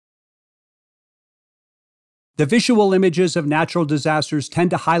The visual images of natural disasters tend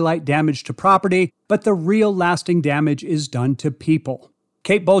to highlight damage to property, but the real lasting damage is done to people.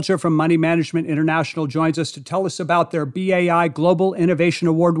 Kate Bulger from Money Management International joins us to tell us about their BAI Global Innovation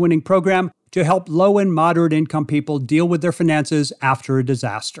Award-winning program to help low and moderate income people deal with their finances after a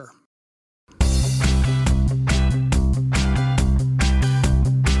disaster.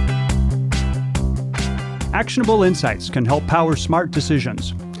 Actionable insights can help power smart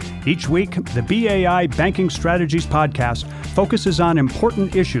decisions. Each week, the BAI Banking Strategies podcast focuses on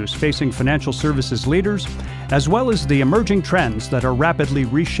important issues facing financial services leaders, as well as the emerging trends that are rapidly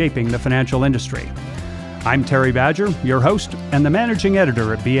reshaping the financial industry. I'm Terry Badger, your host and the managing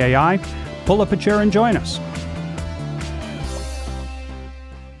editor at BAI. Pull up a chair and join us.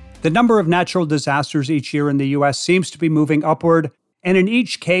 The number of natural disasters each year in the U.S. seems to be moving upward. And in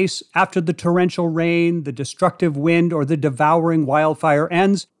each case, after the torrential rain, the destructive wind, or the devouring wildfire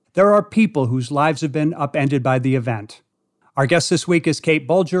ends, there are people whose lives have been upended by the event. Our guest this week is Kate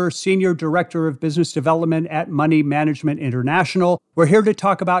Bulger, Senior Director of Business Development at Money Management International. We're here to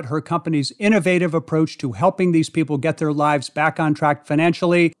talk about her company's innovative approach to helping these people get their lives back on track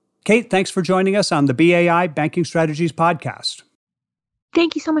financially. Kate, thanks for joining us on the BAI Banking Strategies podcast.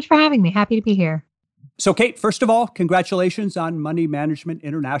 Thank you so much for having me. Happy to be here. So, Kate, first of all, congratulations on Money Management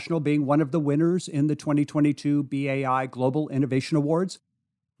International being one of the winners in the 2022 BAI Global Innovation Awards.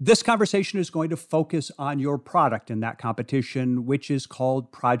 This conversation is going to focus on your product in that competition, which is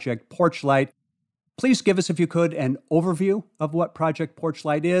called Project Porchlight. Please give us, if you could, an overview of what Project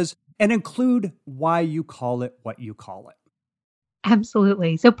Porchlight is and include why you call it what you call it.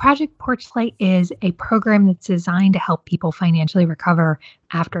 Absolutely. So Project Porchlight is a program that's designed to help people financially recover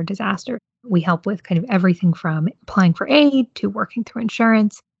after a disaster. We help with kind of everything from applying for aid to working through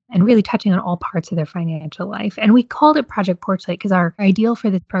insurance and really touching on all parts of their financial life. And we called it Project Porchlight because our ideal for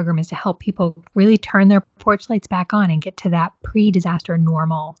this program is to help people really turn their porch lights back on and get to that pre-disaster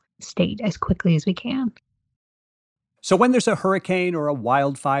normal state as quickly as we can. So when there's a hurricane or a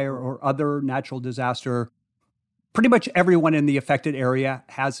wildfire or other natural disaster, pretty much everyone in the affected area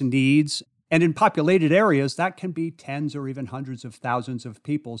has needs. And in populated areas, that can be tens or even hundreds of thousands of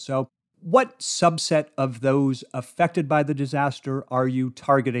people. So what subset of those affected by the disaster are you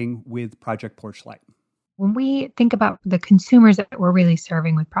targeting with Project Porchlight? When we think about the consumers that we're really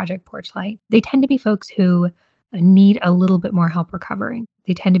serving with Project Porchlight, they tend to be folks who need a little bit more help recovering.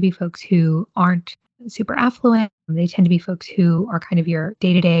 They tend to be folks who aren't super affluent. They tend to be folks who are kind of your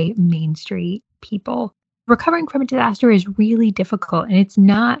day-to-day Main Street people. Recovering from a disaster is really difficult, and it's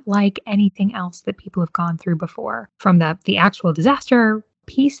not like anything else that people have gone through before. From the actual disaster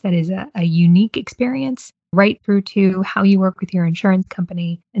piece that is a unique experience, right through to how you work with your insurance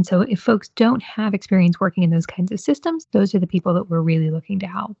company. And so if folks don't have experience working in those kinds of systems, those are the people that we're really looking to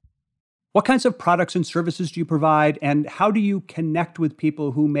help. What kinds of products and services do you provide, and how do you connect with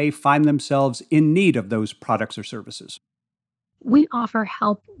people who may find themselves in need of those products or services? We offer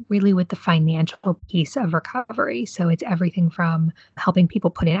help really with the financial piece of recovery. So it's everything from helping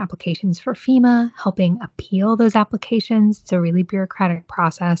people put in applications for FEMA, helping appeal those applications. It's a really bureaucratic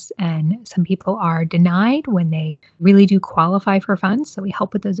process, and some people are denied when they really do qualify for funds. So we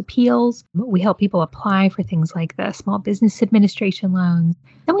help with those appeals. We help people apply for things like the Small Business Administration loans.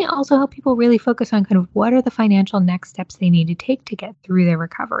 Then we also help people really focus on kind of what are the financial next steps they need to take to get through their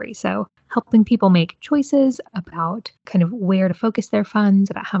recovery. So helping people make choices about kind of where to focus their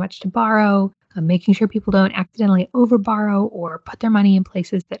funds, about how much to borrow, making sure people don't accidentally overborrow or put their money in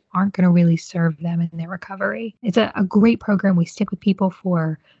places that aren't going to really serve them in their recovery. It's a great program. We stick with people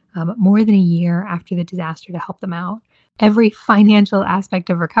for more than a year after the disaster to help them out. Every financial aspect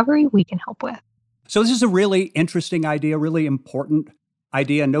of recovery we can help with. So this is a really interesting idea, really important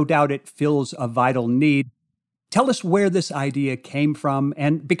idea. No doubt it fills a vital need. Tell us where this idea came from,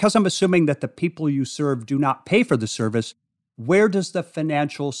 and because I'm assuming that the people you serve do not pay for the service, where does the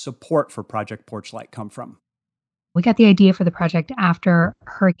financial support for Project Porchlight come from? We got the idea for the project after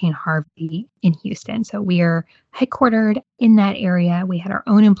Hurricane Harvey in Houston. So we are headquartered in that area. We had our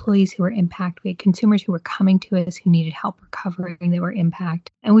own employees who were impacted. We had consumers who were coming to us who needed help recovering, that were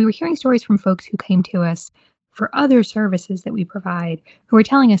impacted. And we were hearing stories from folks who came to us for other services that we provide, who are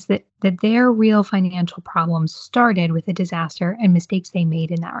telling us that their real financial problems started with a disaster and mistakes they made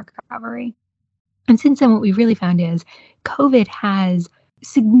in that recovery. And since then, what we've really found is COVID has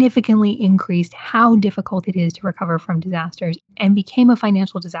significantly increased how difficult it is to recover from disasters and became a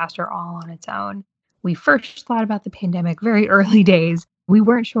financial disaster all on its own. We first thought about the pandemic very early days We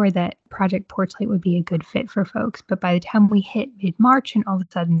weren't sure that Project Porchlight would be a good fit for folks, but by the time we hit mid-March and all of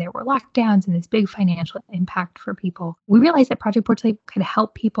a sudden there were lockdowns and this big financial impact for people, we realized that Project Porchlight could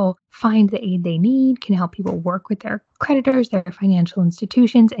help people find the aid they need, can help people work with their creditors, their financial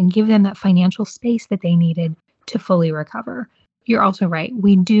institutions, and give them that financial space that they needed to fully recover. You're also right.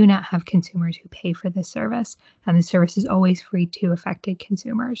 We do not have consumers who pay for this service, and the service is always free to affected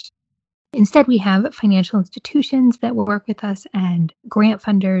consumers. Instead, we have financial institutions that will work with us and grant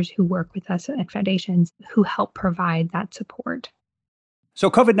funders who work with us at foundations who help provide that support. So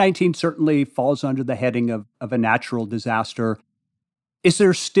COVID-19 certainly falls under the heading of a natural disaster. Is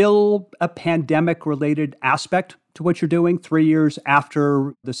there still a pandemic-related aspect to what you're doing 3 years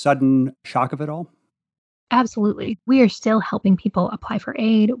after the sudden shock of it all? Absolutely. We are still helping people apply for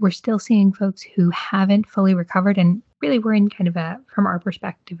aid. We're still seeing folks who haven't fully recovered. And really, we're in kind of from our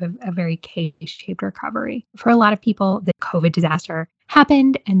perspective, a very K-shaped recovery. For a lot of people, the COVID disaster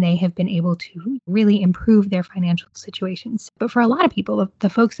happened and they have been able to really improve their financial situations. But for a lot of people, the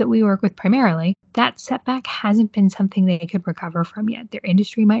folks that we work with primarily, that setback hasn't been something they could recover from yet. Their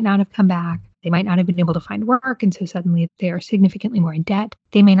industry might not have come back. They might not have been able to find work, and so suddenly they are significantly more in debt.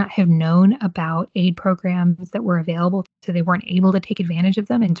 They may not have known about aid programs that were available, so they weren't able to take advantage of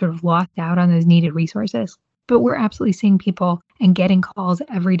them and sort of lost out on those needed resources. But we're absolutely seeing people and getting calls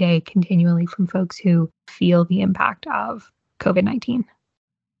every day continually from folks who feel the impact of COVID-19.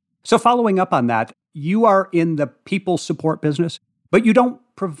 So following up on that, you are in the people support business, but you don't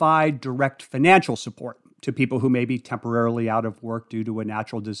provide direct financial support to people who may be temporarily out of work due to a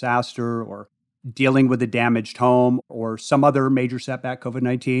natural disaster or dealing with a damaged home or some other major setback,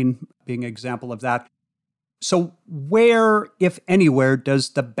 COVID-19 being an example of that. So where, if anywhere,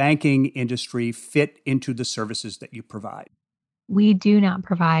 does the banking industry fit into the services that you provide? We do not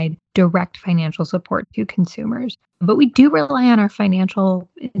provide direct financial support to consumers, but we do rely on our financial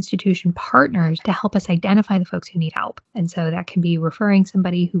institution partners to help us identify the folks who need help. And so that can be referring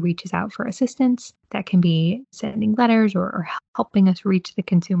somebody who reaches out for assistance. That can be sending letters or helping us reach the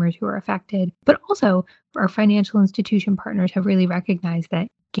consumers who are affected. But also, our financial institution partners have really recognized that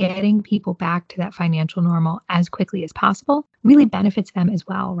getting people back to that financial normal as quickly as possible really benefits them as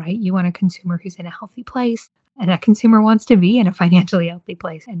well, right? You want a consumer who's in a healthy place, and that consumer wants to be in a financially healthy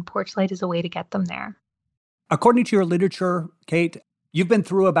place, and Porchlight is a way to get them there. According to your literature, Kate, you've been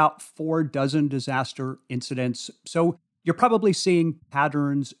through about 4 dozen disaster incidents, so you're probably seeing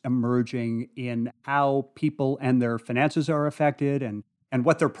patterns emerging in how people and their finances are affected and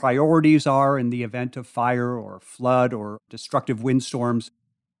what their priorities are in the event of fire or flood or destructive windstorms.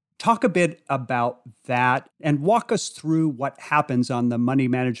 Talk a bit about that and walk us through what happens on the Money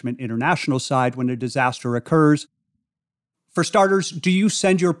Management International side when a disaster occurs. For starters, do you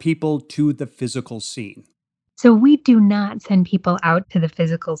send your people to the physical scene? So we do not send people out to the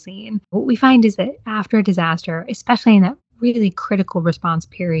physical scene. What we find is that after a disaster, especially in that really critical response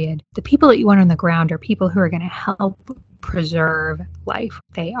period, the people that you want on the ground are people who are going to help preserve life.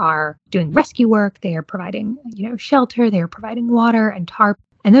 They are doing rescue work. They are providing, shelter. They are providing water and tarp.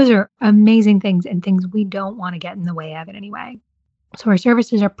 And those are amazing things and things we don't want to get in the way of in any way. So our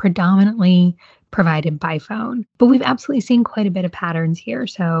services are predominantly provided by phone, but we've absolutely seen quite a bit of patterns here.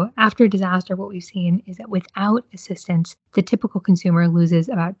 So after a disaster, what we've seen is that without assistance, the typical consumer loses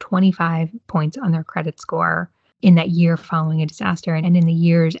about 25 points on their credit score in that year following a disaster. And in the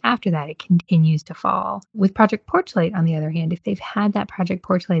years after that, it continues to fall. With Project Porchlight, on the other hand, if they've had that Project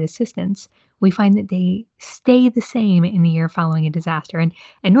Porchlight assistance, we find that they stay the same in the year following a disaster. And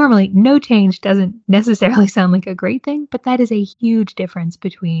normally, no change doesn't necessarily sound like a great thing, but that is a huge difference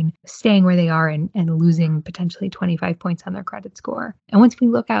between staying where they are and losing potentially 25 points on their credit score. And once we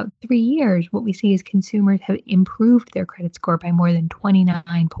look out 3 years, what we see is consumers have improved their credit score by more than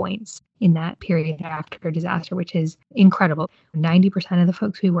 29 points in that period after a disaster, which is incredible. 90% of the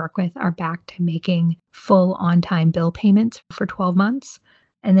folks we work with are back to making full on-time bill payments for 12 months.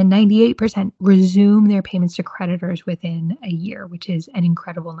 And then 98% resume their payments to creditors within a year, which is an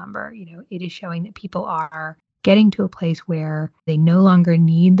incredible number. It is showing that people are getting to a place where they no longer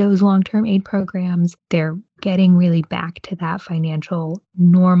need those long-term aid programs. They're getting really back to that financial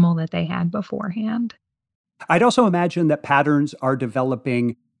normal that they had beforehand. I'd also imagine that patterns are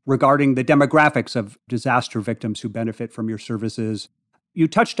developing regarding the demographics of disaster victims who benefit from your services. You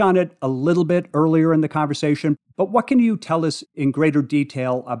touched on it a little bit earlier in the conversation, but what can you tell us in greater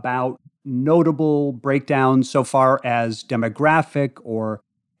detail about notable breakdowns so far as demographic or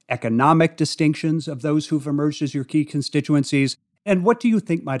economic distinctions of those who've emerged as your key constituencies? And what do you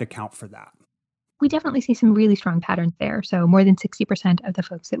think might account for that? We definitely see some really strong patterns there. So more than 60% of the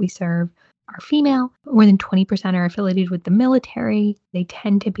folks that we serve are female. More than 20% are affiliated with the military. They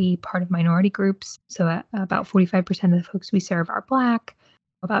tend to be part of minority groups. So about 45% of the folks we serve are Black.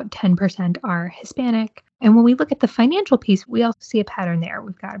 About 10% are Hispanic. And when we look at the financial piece, we also see a pattern there.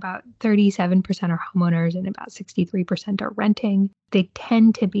 We've got about 37% are homeowners and about 63% are renting. They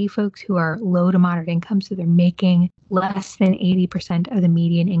tend to be folks who are low to moderate income, so they're making less than 80% of the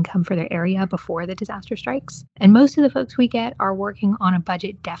median income for their area before the disaster strikes. And most of the folks we get are working on a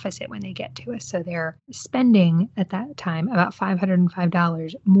budget deficit when they get to us. So they're spending at that time about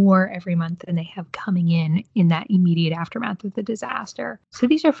 $505 more every month than they have coming in that immediate aftermath of the disaster. So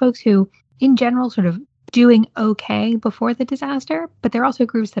these are folks who, in general, sort of doing okay before the disaster, but they're also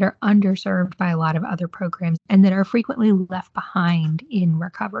groups that are underserved by a lot of other programs and that are frequently left behind in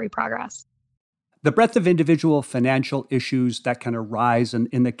recovery progress. The breadth of individual financial issues that can arise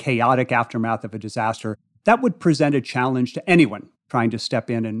in the chaotic aftermath of a disaster, that would present a challenge to anyone trying to step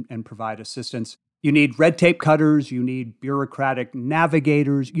in and provide assistance. You need red tape cutters, you need bureaucratic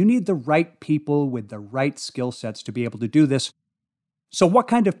navigators, you need the right people with the right skill sets to be able to do this. So what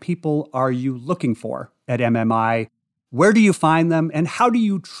kind of people are you looking for at MMI? Where do you find them, and how do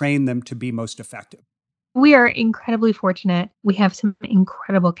you train them to be most effective? We are incredibly fortunate. We have some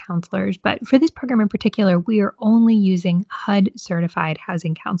incredible counselors, but for this program in particular, we are only using HUD-certified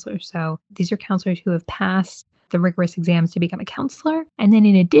housing counselors. So these are counselors who have passed the rigorous exams to become a counselor, and then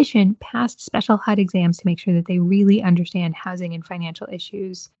in addition, passed special HUD exams to make sure that they really understand housing and financial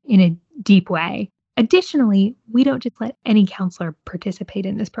issues in a deep way. Additionally, we don't just let any counselor participate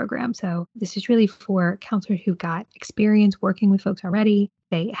in this program. So this is really for counselors who've got experience working with folks already.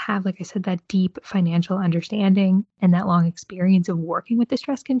 They have, like I said, that deep financial understanding and that long experience of working with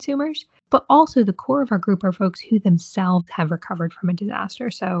distressed consumers. But also the core of our group are folks who themselves have recovered from a disaster.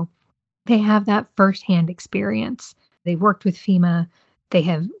 So they have that firsthand experience. They worked with FEMA. They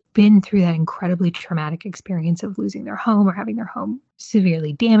have been through that incredibly traumatic experience of losing their home or having their home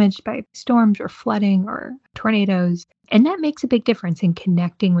severely damaged by storms or flooding or tornadoes. And that makes a big difference in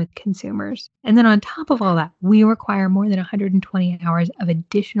connecting with consumers. And then on top of all that, we require more than 120 hours of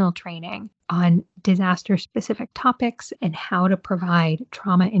additional training on disaster-specific topics and how to provide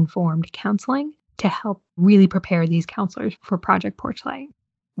trauma-informed counseling to help really prepare these counselors for Project Porchlight.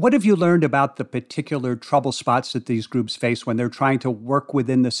 What have you learned about the particular trouble spots that these groups face when they're trying to work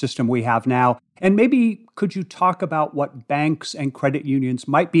within the system we have now? And maybe could you talk about what banks and credit unions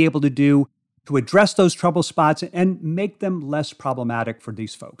might be able to do to address those trouble spots and make them less problematic for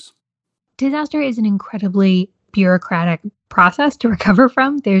these folks? Disaster is an incredibly bureaucratic process to recover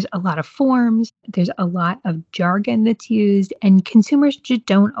from. There's a lot of forms, there's a lot of jargon that's used, and consumers just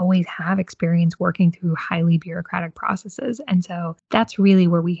don't always have experience working through highly bureaucratic processes. And so that's really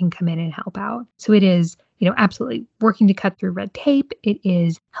where we can come in and help out. So it is, absolutely working to cut through red tape. It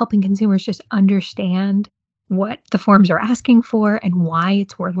is helping consumers just understand what the forms are asking for and why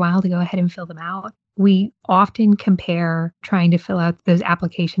it's worthwhile to go ahead and fill them out. We often compare trying to fill out those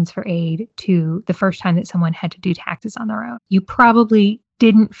applications for aid to the first time that someone had to do taxes on their own. You probably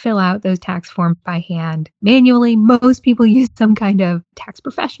didn't fill out those tax forms by hand manually. Most people use some kind of tax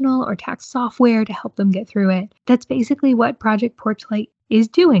professional or tax software to help them get through it. That's basically what Project Porchlight is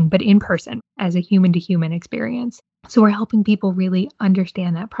doing, but in person as a human-to-human experience. So we're helping people really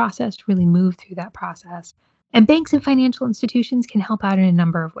understand that process, really move through that process. And banks and financial institutions can help out in a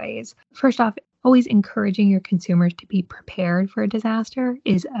number of ways. First off, always encouraging your consumers to be prepared for a disaster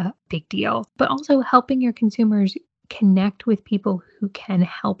is a big deal, but also helping your consumers connect with people who can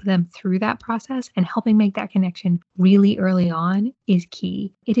help them through that process, and helping make that connection really early on is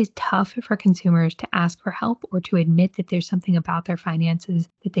key. It is tough for consumers to ask for help or to admit that there's something about their finances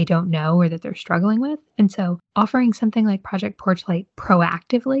that they don't know or that they're struggling with. And so offering something like Project Porchlight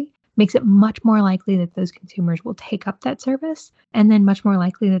proactively makes it much more likely that those consumers will take up that service, and then much more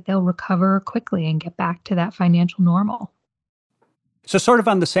likely that they'll recover quickly and get back to that financial normal. So sort of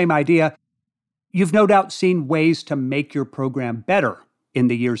on the same idea, you've no doubt seen ways to make your program better in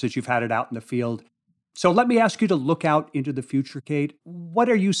the years that you've had it out in the field. So let me ask you to look out into the future, Kate. What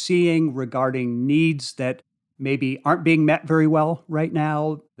are you seeing regarding needs that maybe aren't being met very well right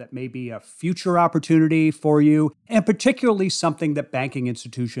now, that may be a future opportunity for you, and particularly something that banking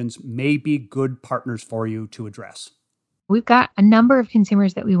institutions may be good partners for you to address? We've got a number of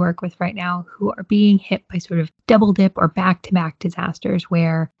consumers that we work with right now who are being hit by sort of double dip or back-to-back disasters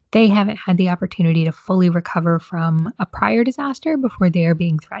where they haven't had the opportunity to fully recover from a prior disaster before they are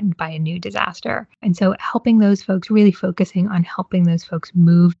being threatened by a new disaster. And so helping those folks, really focusing on helping those folks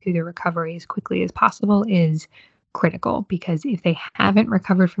move through the recovery as quickly as possible is critical, because if they haven't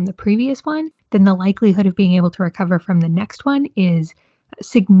recovered from the previous one, then the likelihood of being able to recover from the next one is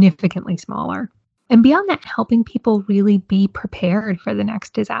significantly smaller. And beyond that, helping people really be prepared for the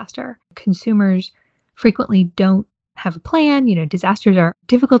next disaster. Consumers frequently don't have a plan. Disasters are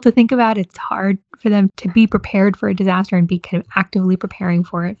difficult to think about. It's hard for them to be prepared for a disaster and be kind of actively preparing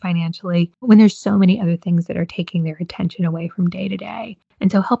for it financially when there's so many other things that are taking their attention away from day to day.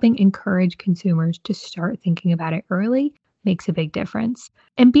 And so helping encourage consumers to start thinking about it early makes a big difference.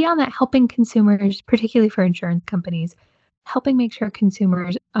 And beyond that, helping consumers, particularly for insurance companies, helping make sure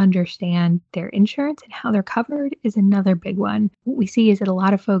consumers understand their insurance and how they're covered is another big one. What we see is that a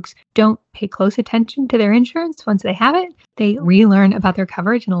lot of folks don't pay close attention to their insurance once they have it. They relearn about their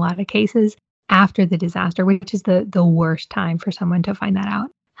coverage in a lot of cases after the disaster, which is the worst time for someone to find that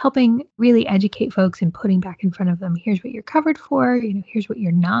out. Helping really educate folks and putting back in front of them, here's what you're covered for, here's what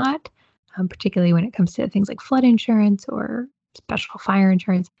you're not, particularly when it comes to things like flood insurance or special fire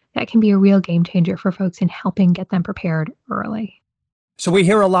insurance. That can be a real game changer for folks in helping get them prepared early. So we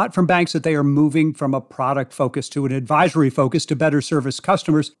hear a lot from banks that they are moving from a product focus to an advisory focus to better service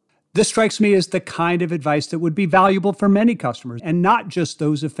customers. This strikes me as the kind of advice that would be valuable for many customers and not just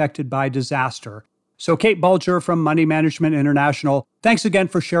those affected by disaster. So Kate Bulger from Money Management International, thanks again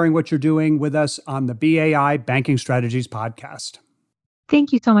for sharing what you're doing with us on the BAI Banking Strategies podcast.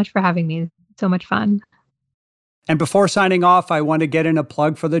 Thank you so much for having me. So much fun. And before signing off, I want to get in a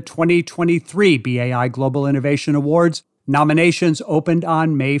plug for the 2023 BAI Global Innovation Awards. Nominations opened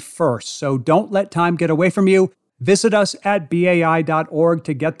on May 1st, so don't let time get away from you. Visit us at BAI.org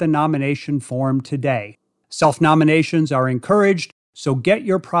to get the nomination form today. Self-nominations are encouraged, so get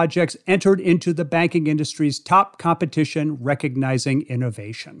your projects entered into the banking industry's top competition recognizing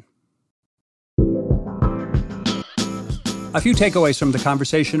innovation. A few takeaways from the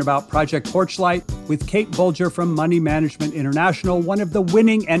conversation about Project Porchlight with Kate Bulger from Money Management International, one of the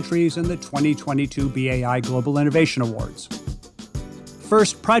winning entries in the 2022 BAI Global Innovation Awards.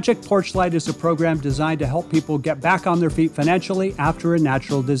 First, Project Porchlight is a program designed to help people get back on their feet financially after a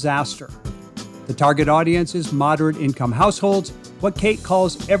natural disaster. The target audience is moderate-income households, what Kate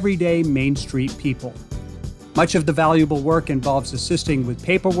calls everyday Main Street people. Much of the valuable work involves assisting with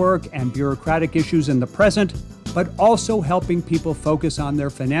paperwork and bureaucratic issues in the present, but also helping people focus on their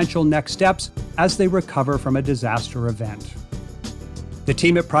financial next steps as they recover from a disaster event. The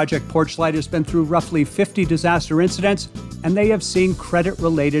team at Project Porchlight has been through roughly 50 disaster incidents, and they have seen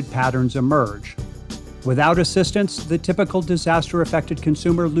credit-related patterns emerge. Without assistance, the typical disaster-affected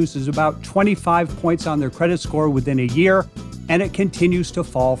consumer loses about 25 points on their credit score within a year, and it continues to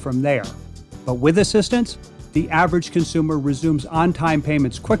fall from there. But with assistance, the average consumer resumes on-time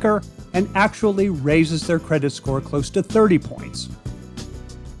payments quicker and actually raises their credit score close to 30 points.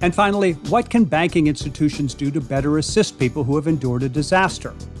 And finally, what can banking institutions do to better assist people who have endured a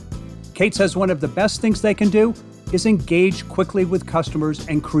disaster? Kate says one of the best things they can do is engage quickly with customers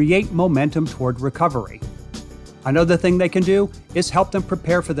and create momentum toward recovery. Another thing they can do is help them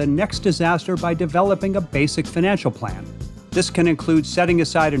prepare for the next disaster by developing a basic financial plan. This can include setting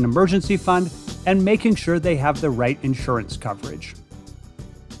aside an emergency fund and making sure they have the right insurance coverage.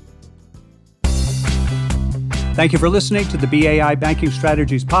 Thank you for listening to the BAI Banking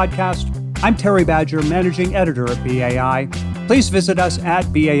Strategies podcast. I'm Terry Badger, Managing Editor at BAI. Please visit us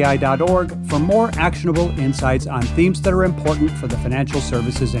at BAI.org for more actionable insights on themes that are important for the financial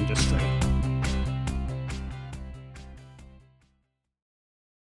services industry.